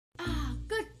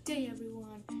day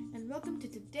everyone, and welcome to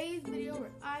today's video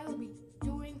where I will be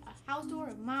doing a house tour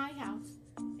of my house.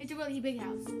 It's a really big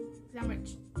house, because I'm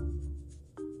rich.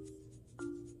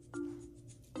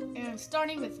 And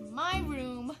starting with my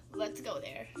room, let's go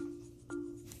there.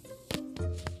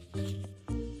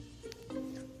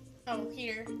 Oh,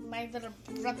 here, my little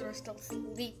brother is still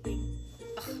sleeping.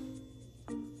 Ugh.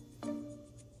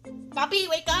 Poppy,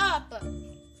 wake up!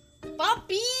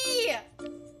 Poppy!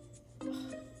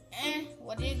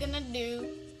 What are you gonna do?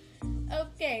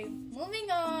 Okay, moving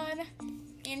on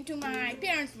into my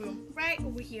parents' room, right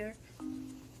over here.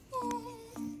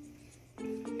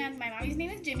 And my mommy's name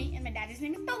is Jimmy, and my daddy's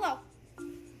name is Polo.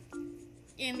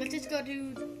 And let's just go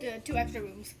to the two extra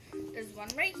rooms. There's one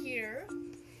right here,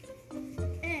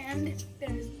 and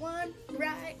there's one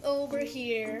right over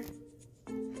here.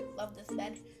 Love this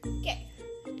bed. Okay.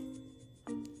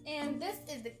 And this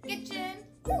is the kitchen.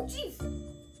 Oh, jeez.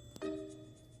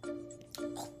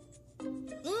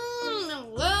 I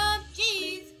love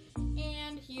cheese.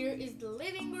 And here is the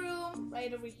living room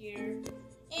right over here.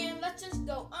 And let's just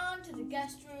go on to the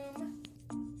guest room.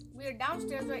 We're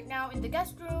downstairs right now in the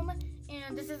guest room,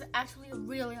 and this is actually a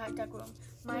really high-tech room.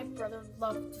 My brother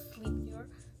loves to sleep here,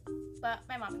 but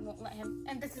my mommy won't let him.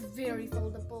 And this is very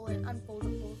foldable and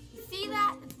unfoldable. You see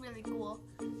that? It's really cool.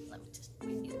 Let me just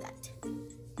redo that.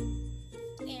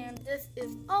 And this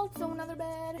is also another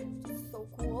bed. It's so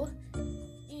cool.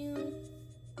 And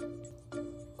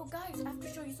oh guys, I have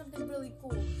to show you something really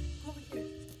cool. Come over here.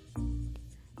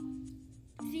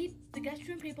 See, the guest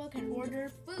room people can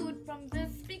order food from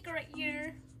this speaker right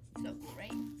here. So cool,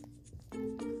 right?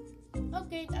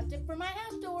 Okay, that's it for my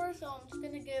house tour. So I'm just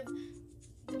gonna give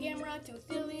the camera to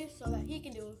Silly so that he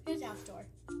can do his house tour.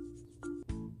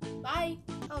 Bye.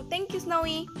 Oh, thank you,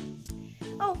 Snowy.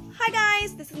 Oh, hi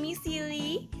guys, this is me,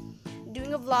 Seely,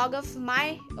 doing a vlog of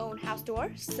my own house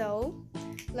tour. So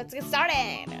let's get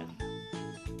started.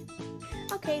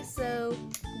 Okay, so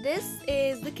this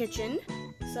is the kitchen.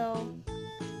 So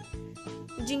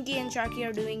Jinky and Sharky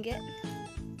are doing it.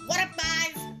 What up,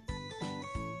 guys?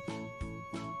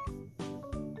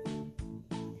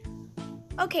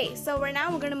 Okay, so right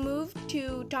now we're gonna move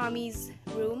to Tommy's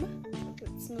room.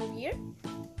 Let's move here.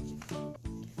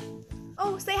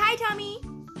 Oh, say hi, Tommy.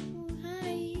 Oh,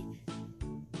 hi.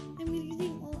 I'm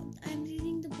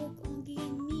reading the book Augie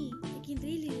and Me. I can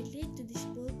really relate to this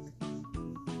book.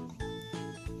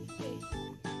 Okay,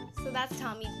 so that's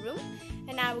Tommy's room.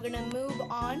 And now we're gonna move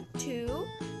on to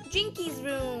Jinky's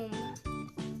room,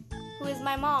 who is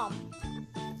my mom.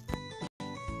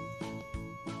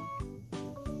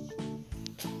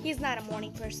 He's not a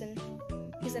morning person.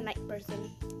 He's a night person.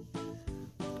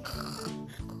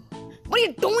 What are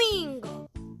you doing?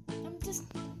 I'm just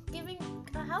giving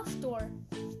a house tour.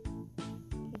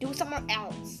 Do somewhere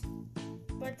else.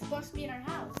 But it's supposed to be in our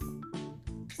house.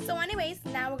 So anyways,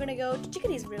 now we're gonna go to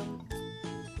Chickadee's room.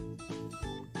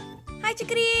 Hi,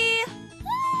 Chickadee!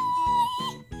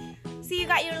 Hi! See, you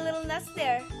got your little nest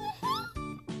there.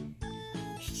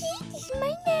 See, this is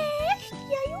my nest.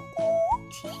 Yeah, you go.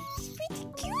 See, it's pretty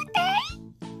cute, eh?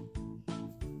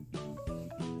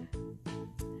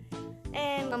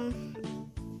 And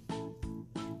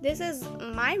this is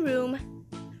my room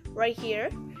right here.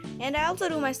 And I also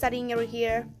do my studying over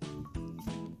here.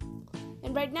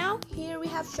 And right now, here we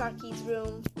have Sharky's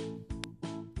room.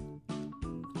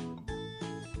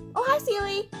 Oh, hi,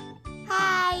 Seely.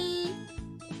 Hi.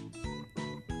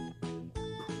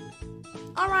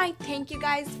 Alright, thank you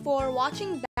guys for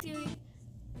watching.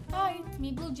 Hi, it's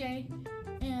me, Blue Jay,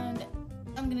 and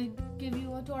I'm gonna give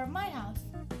you a tour of my house.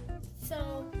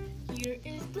 So, here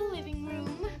is the living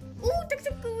room. Ooh, Ducks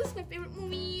and Goose, my favorite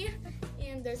movie.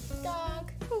 And there's the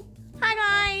dog. Oh, hi,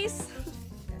 guys.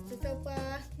 That's the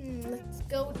sofa. Let's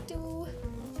go to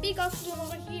Peacock's room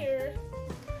over here.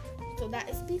 So that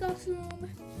is Peacock's room.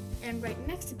 And right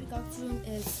next to Peacock's room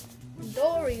is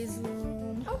Dory's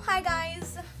room. Oh, hi,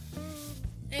 guys.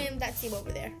 And that's him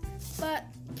over there. But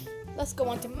let's go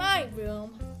on to my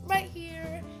room right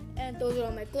here. And those are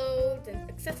all my clothes and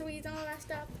accessories and all that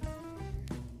stuff.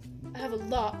 I have a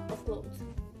lot of clothes.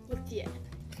 Look at it.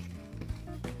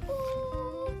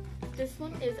 This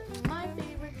one is my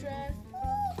favorite dress.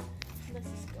 Let's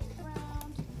just go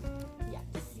around. Yeah,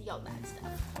 just see all that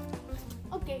stuff.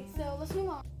 Okay, so let's move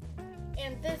on.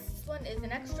 And this one is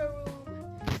an extra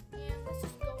room. And let's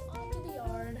just go on to the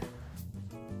yard.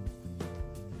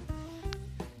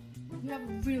 We have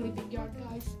a really big yard,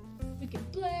 guys. We can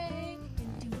play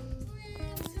and do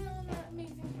plants and all that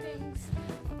amazing things.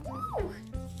 Woo!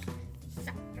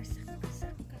 Sucker, sucker,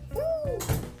 sucker. Woo!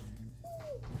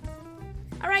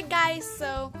 Alright, guys,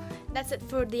 so that's it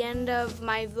for the end of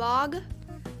my vlog.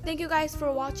 Thank you guys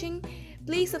for watching.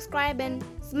 Please subscribe and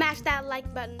smash that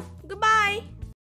like button. Goodbye.